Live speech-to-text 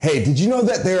Hey, did you know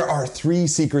that there are 3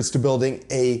 secrets to building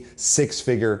a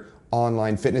 6-figure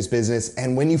online fitness business?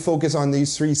 And when you focus on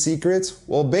these 3 secrets,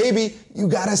 well, baby, you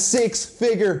got a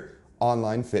 6-figure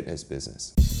online fitness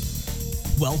business.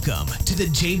 Welcome to the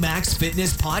J-Max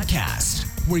Fitness Podcast,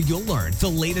 where you'll learn the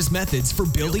latest methods for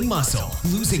building muscle,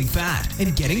 losing fat,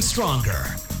 and getting stronger.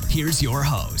 Here's your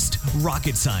host,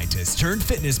 rocket scientist turned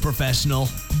fitness professional,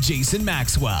 Jason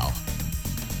Maxwell.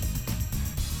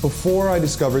 Before I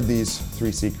discovered these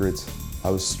 3 secrets,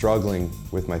 I was struggling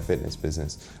with my fitness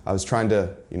business. I was trying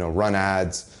to, run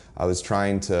ads. I was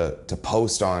trying to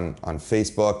post on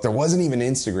Facebook. There wasn't even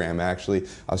Instagram, actually.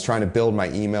 I was trying to build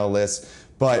my email list,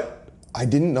 but I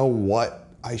didn't know what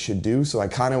I should do, so I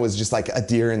kind of was just like a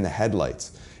deer in the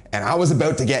headlights. And I was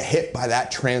about to get hit by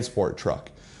that transport truck.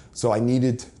 So I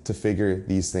needed to figure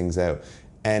these things out.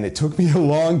 And it took me a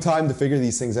long time to figure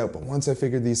these things out, but once I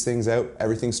figured these things out,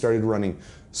 everything started running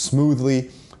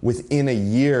smoothly. Within a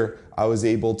year, I was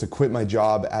able to quit my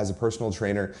job as a personal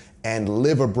trainer and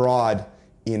live abroad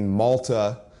in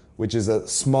Malta, which is a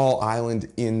small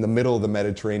island in the middle of the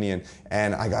Mediterranean.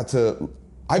 And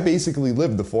I basically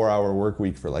lived the 4-hour work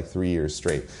week for like 3 years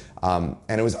straight. And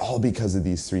it was all because of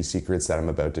these 3 secrets that I'm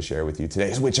about to share with you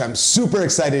today, which I'm super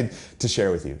excited to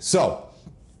share with you. So,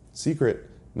 secret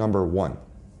number 1.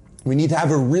 We need to have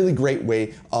a really great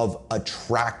way of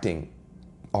attracting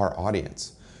our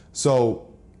audience. So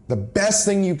the best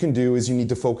thing you can do is you need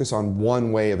to focus on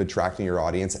one way of attracting your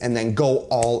audience and then go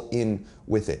all in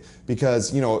with it.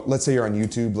 Because, let's say you're on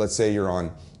YouTube, let's say you're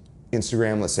on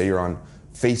Instagram, let's say you're on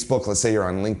Facebook, let's say you're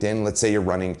on LinkedIn, let's say you're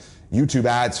running YouTube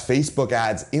ads, Facebook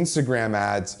ads, Instagram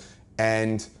ads,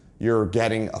 and you're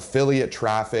getting affiliate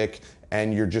traffic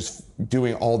and you're just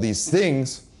doing all these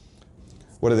things.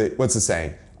 What's the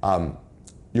saying?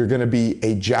 You're gonna be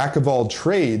a jack of all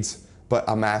trades, but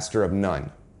a master of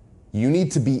none. You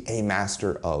need to be a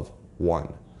master of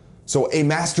one. So a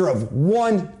master of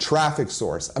one traffic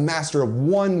source, a master of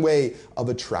one way of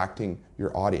attracting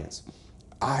your audience.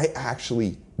 I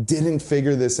actually didn't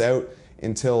figure this out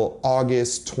until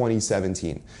August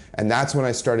 2017. And that's when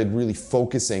I started really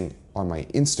focusing on my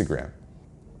Instagram.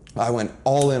 I went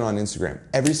all in on Instagram.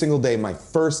 Every single day, my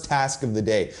first task of the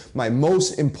day, my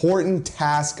most important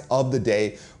task of the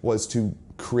day was to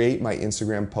create my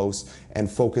Instagram posts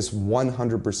and focus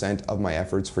 100% of my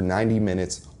efforts for 90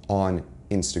 minutes on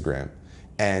Instagram.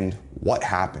 And what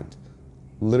happened?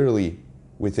 Literally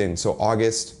so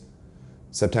August,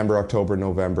 September, October,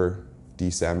 November,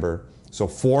 December. So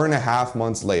 4.5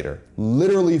 months later,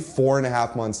 literally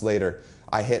 4.5 months later,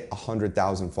 I hit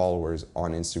 100,000 followers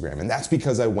on Instagram. And that's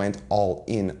because I went all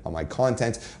in on my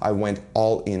content. I went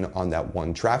all in on that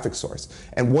one traffic source.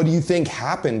 And what do you think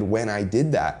happened when I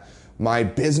did that? My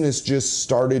business just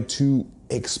started to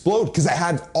explode because I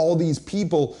had all these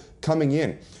people coming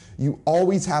in. You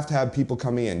always have to have people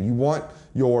coming in. You want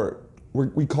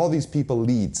we call these people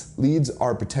leads. Leads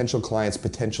are potential clients,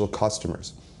 potential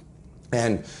customers.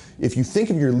 And if you think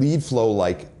of your lead flow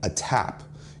like a tap,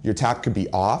 your tap could be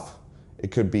off, it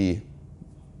could be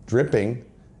dripping,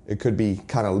 it could be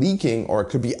kind of leaking, or it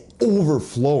could be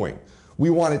overflowing. We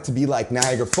want it to be like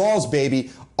Niagara Falls, baby.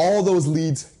 All those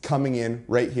leads coming in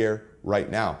right here,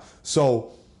 right now.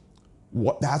 So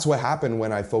that's what happened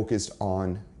when I focused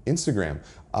on Instagram.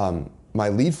 My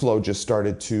lead flow just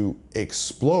started to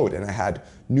explode and I had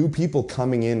new people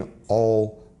coming in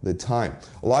all the time.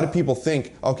 A lot of people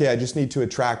think, okay, I just need to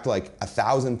attract like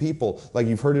 1,000 people. Like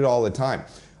you've heard it all the time.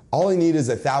 All I need is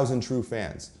 1,000 true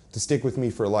fans to stick with me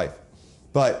for life.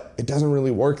 But it doesn't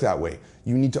really work that way.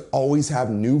 You need to always have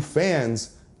new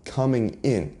fans coming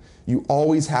in. You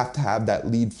always have to have that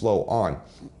lead flow on.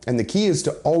 And the key is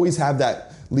to always have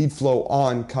that lead flow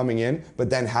on coming in, but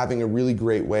then having a really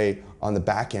great way on the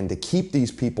back end to keep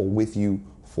these people with you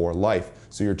for life.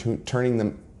 So you're turning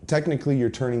them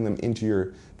into your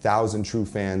 1,000 true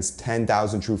fans,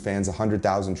 10,000 true fans,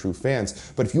 100,000 true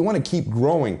fans. But if you want to keep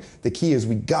growing, the key is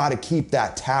we got to keep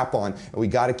that tap on and we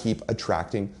got to keep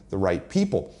attracting the right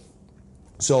people.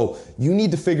 So you need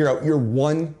to figure out your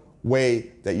one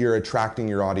way that you're attracting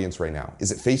your audience right now.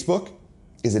 Is it Facebook?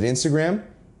 Is it Instagram?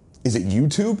 Is it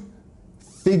YouTube?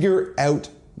 Figure out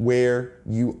where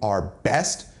you are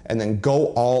best and then go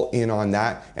all in on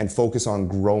that and focus on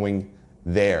growing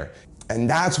there. And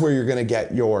that's where you're gonna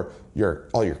get all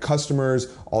your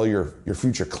customers, all your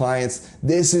future clients.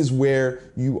 This is where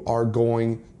you are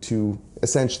going to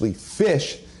essentially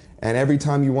fish. And every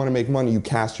time you wanna make money, you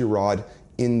cast your rod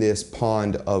in this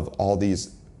pond of all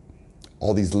these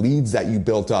leads that you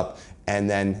built up. And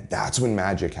then that's when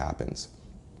magic happens.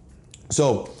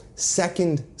 So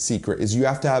second secret is you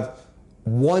have to have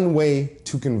one way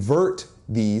to convert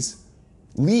these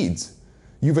leads.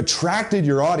 You've attracted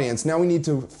your audience. Now we need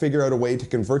to figure out a way to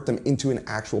convert them into an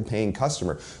actual paying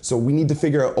customer. So we need to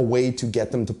figure out a way to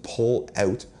get them to pull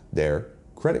out their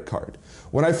credit card.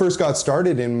 When I first got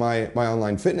started in my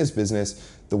online fitness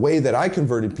business, the way that I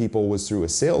converted people was through a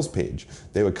sales page.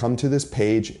 They would come to this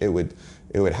page, it would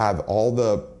have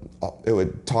it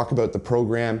would talk about the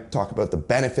program, talk about the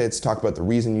benefits, talk about the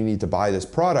reason you need to buy this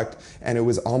product, and it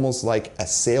was almost like a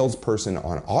salesperson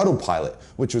on autopilot,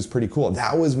 which was pretty cool.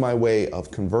 That was my way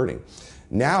of converting.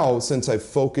 Now, since I've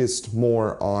focused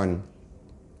more on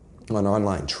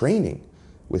online training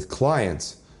with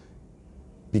clients,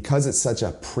 because it's such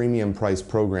a premium price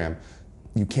program,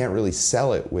 you can't really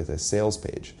sell it with a sales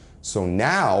page. So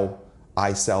now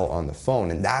I sell on the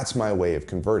phone, and that's my way of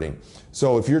converting.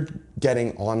 So if you're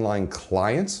getting online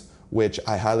clients, which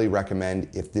I highly recommend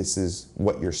if this is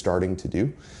what you're starting to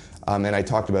do, and I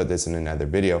talked about this in another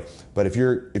video, but if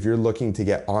you're looking to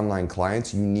get online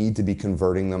clients, you need to be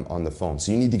converting them on the phone.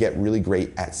 So you need to get really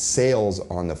great at sales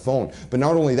on the phone. But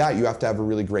not only that, you have to have a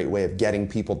really great way of getting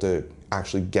people to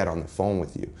actually get on the phone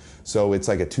with you. So it's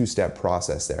like a two-step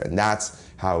process there, and that's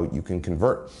how you can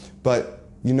convert. But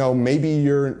maybe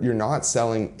you're not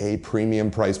selling a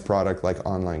premium price product like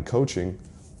online coaching,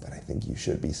 but I think you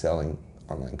should be selling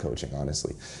online coaching,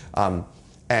 honestly.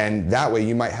 And that way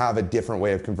you might have a different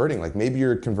way of converting. Like maybe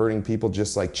you're converting people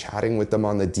just like chatting with them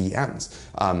on the DMs.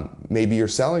 Maybe you're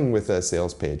selling with a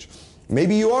sales page.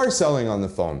 Maybe you are selling on the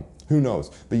phone. Who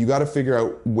knows? But you got to figure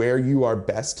out where you are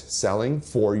best selling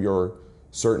for your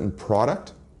certain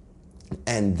product,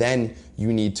 and then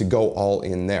you need to go all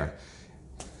in there.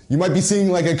 You might be seeing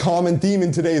like a common theme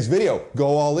in today's video.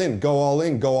 Go all in, go all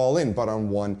in, go all in, but on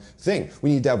one thing.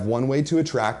 We need to have one way to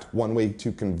attract, one way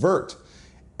to convert.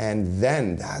 And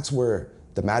then that's where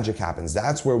the magic happens.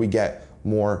 That's where we get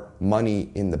more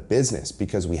money in the business,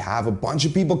 because we have a bunch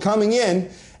of people coming in,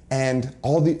 and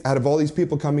out of all these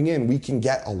people coming in, we can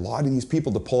get a lot of these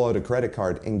people to pull out a credit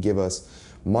card and give us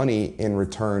money in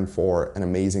return for an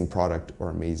amazing product or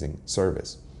amazing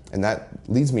service. And that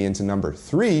leads me into number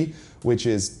 3, which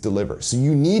is deliver. So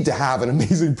you need to have an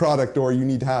amazing product, or you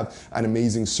need to have an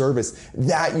amazing service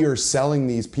that you're selling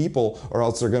these people, or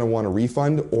else they're going to want a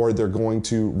refund, or they're going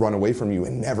to run away from you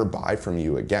and never buy from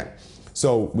you again.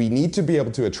 So we need to be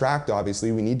able to attract,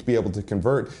 obviously, we need to be able to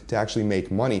convert to actually make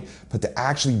money, but to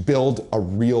actually build a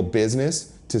real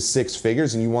business to 6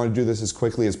 figures, and you want to do this as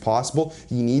quickly as possible,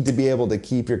 you need to be able to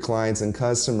keep your clients and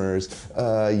customers.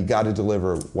 You got to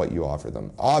deliver what you offer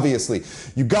them. Obviously,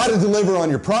 you got to deliver on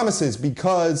your promises,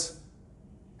 because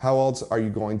how else are you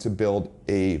going to build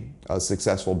a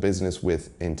successful business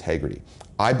with integrity?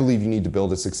 I believe you need to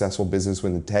build a successful business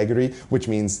with integrity, which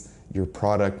means your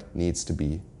product needs to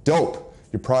be dope.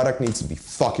 Your product needs to be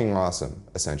fucking awesome,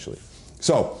 essentially.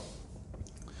 So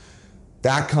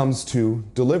that comes to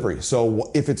delivery. So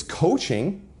if it's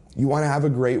coaching, you want to have a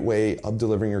great way of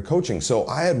delivering your coaching. So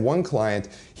I had one client,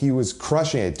 he was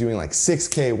crushing it, doing like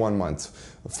 6K one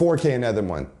month, 4K another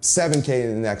month, 7K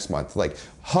the next month, like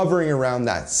hovering around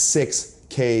that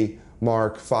 6K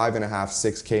mark, 5.5,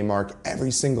 6K mark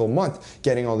every single month,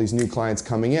 getting all these new clients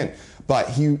coming in. But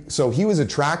he was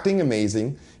attracting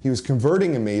amazing, he was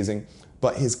converting amazing,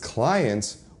 but his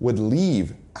clients would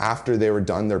leave after they were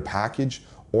done their package,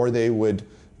 or they would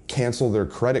cancel their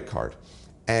credit card.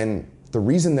 And the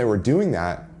reason they were doing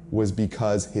that was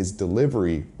because his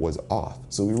delivery was off.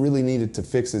 So we really needed to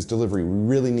fix his delivery. We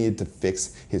really needed to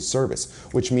fix his service,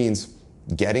 which means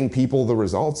getting people the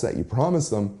results that you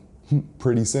promised them,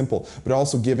 pretty simple, but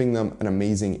also giving them an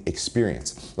amazing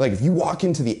experience. Like if you walk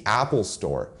into the Apple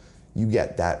store, you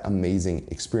get that amazing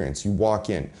experience. You walk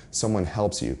in, someone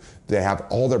helps you. They have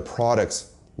all their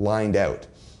products lined out.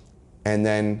 And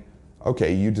then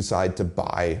okay, you decide to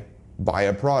buy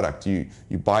a product. You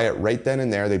buy it right then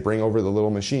and there. They bring over the little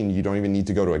machine. You don't even need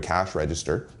to go to a cash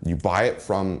register. You buy it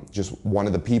from just one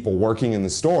of the people working in the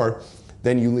store.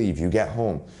 Then you leave, you get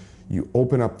home. You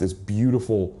open up this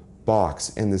beautiful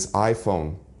box, and this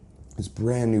iPhone, this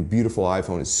brand new beautiful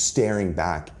iPhone, is staring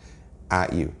back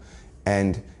at you.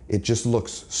 And it just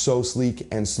looks so sleek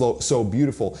and so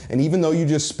beautiful. And even though you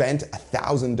just spent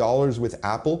 $1,000 with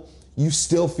Apple, you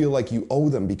still feel like you owe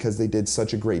them, because they did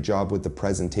such a great job with the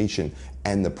presentation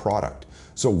and the product.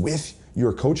 So with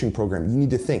your coaching program, you need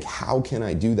to think, how can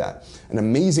I do that? An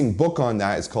amazing book on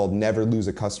that is called Never Lose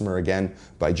a Customer Again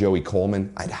by Joey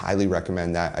Coleman. I'd highly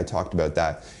recommend that. I talked about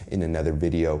that in another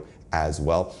video as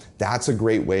well. That's a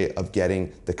great way of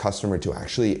getting the customer to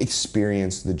actually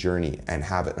experience the journey and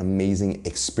have an amazing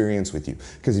experience with you.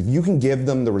 Because if you can give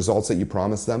them the results that you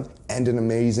promised them and an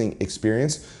amazing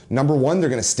experience, number one, they're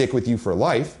going to stick with you for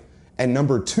life. And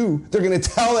number two, they're gonna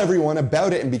tell everyone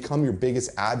about it and become your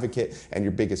biggest advocate and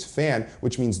your biggest fan,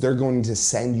 which means they're going to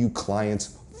send you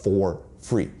clients for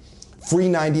free. Free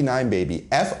 99, baby,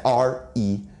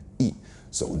 F-R-E-E.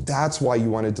 So that's why you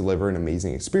want to deliver an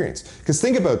amazing experience. Because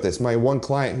think about this, my one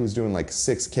client who was doing like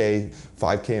 6K,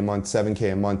 5K a month,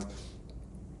 7K a month,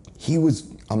 he was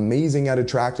amazing at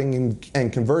attracting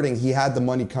and converting. He had the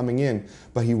money coming in,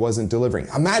 but he wasn't delivering.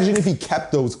 Imagine if he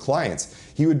kept those clients.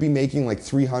 He would be making like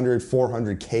 300,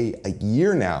 400K a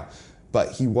year now,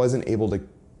 but he wasn't able to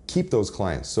keep those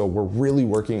clients. So we're really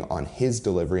working on his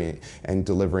delivery and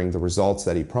delivering the results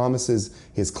that he promises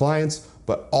his clients,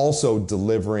 but also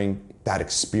delivering that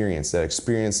experience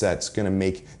that's gonna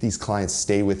make these clients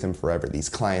stay with him forever. These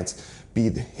clients be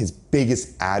his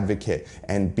biggest advocate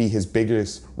and be his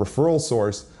biggest referral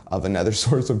source of another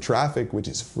source of traffic, which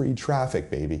is free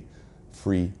traffic, baby.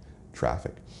 Free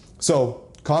traffic. So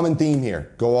common theme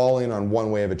here, go all in on one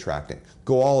way of attracting.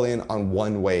 Go all in on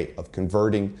one way of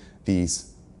converting these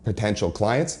potential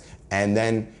clients, and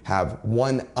then have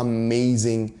one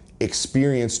amazing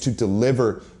experience to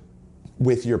deliver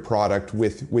with your product,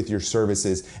 with your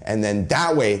services, and then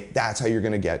that way, that's how you're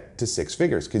gonna get to 6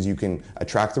 figures, because you can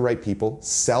attract the right people,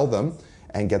 sell them,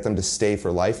 and get them to stay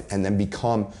for life, and then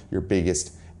become your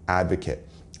biggest advocate.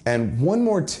 And one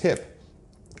more tip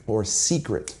or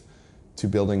secret to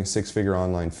building a 6-figure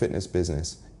online fitness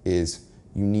business is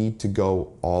you need to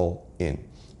go all in.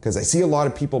 Because I see a lot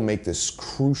of people make this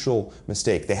crucial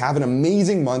mistake. They have an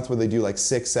amazing month where they do like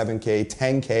 6, 7K,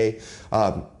 10K.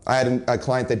 I had a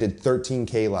client that did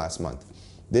 13K last month.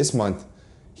 This month,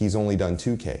 he's only done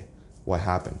 2K. What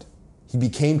happened? He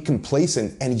became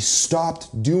complacent and he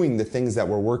stopped doing the things that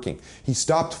were working. He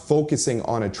stopped focusing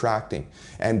on attracting.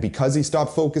 And because he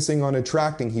stopped focusing on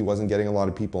attracting, he wasn't getting a lot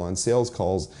of people on sales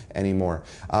calls anymore.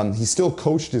 He still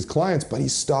coached his clients, but he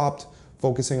stopped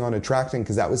focusing on attracting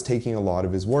because that was taking a lot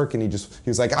of his work, and he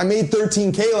was like, I made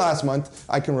 13K last month,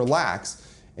 I can relax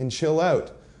and chill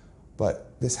out.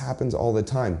 But this happens all the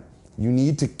time. You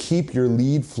need to keep your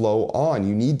lead flow on.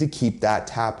 You need to keep that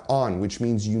tap on, which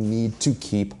means you need to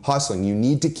keep hustling. You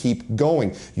need to keep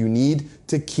going. You need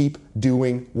to keep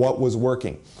doing what was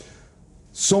working.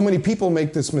 So many people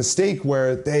make this mistake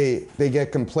where they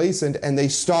get complacent and they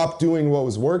stop doing what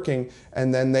was working,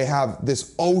 and then they have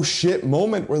this oh shit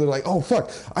moment where they're like, oh fuck,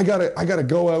 I gotta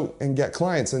go out and get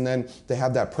clients, and then they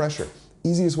have that pressure.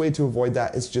 Easiest way to avoid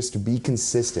that is just to be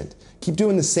consistent. Keep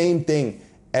doing the same thing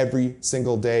every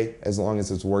single day. As long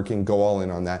as it's working, go all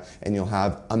in on that, and you'll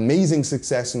have amazing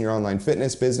success in your online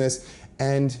fitness business,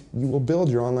 and you will build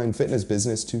your online fitness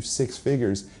business to 6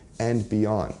 figures and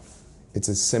beyond. It's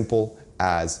as simple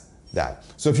as that.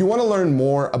 So if you want to learn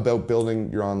more about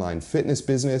building your online fitness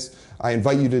business, I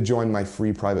invite you to join my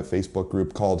free private Facebook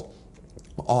group called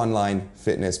Online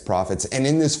Fitness Profits. And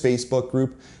in this Facebook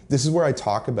group, this is where I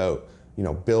talk about,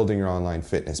 building your online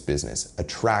fitness business,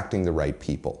 attracting the right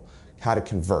people, how to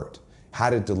convert, how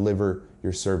to deliver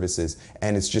your services.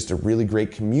 And it's just a really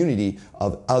great community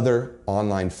of other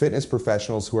online fitness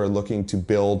professionals who are looking to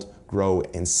build, grow,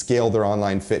 and scale their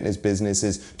online fitness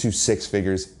businesses to 6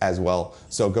 figures as well.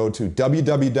 So go to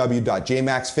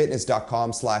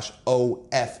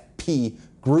www.jmaxfitness.com/OFP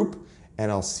group,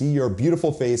 and I'll see your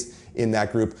beautiful face in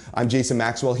that group. I'm Jason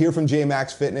Maxwell here from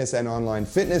JMax Fitness and Online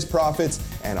Fitness Profits,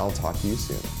 and I'll talk to you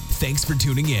soon. Thanks for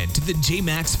tuning in to the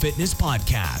JMax Fitness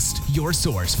Podcast, your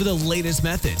source for the latest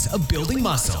methods of building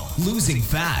muscle, losing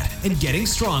fat, and getting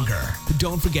stronger.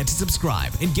 Don't forget to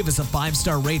subscribe and give us a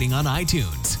 5-star rating on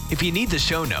iTunes. If you need the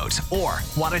show notes or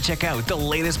want to check out the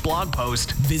latest blog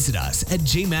post, visit us at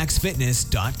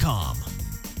jmaxfitness.com.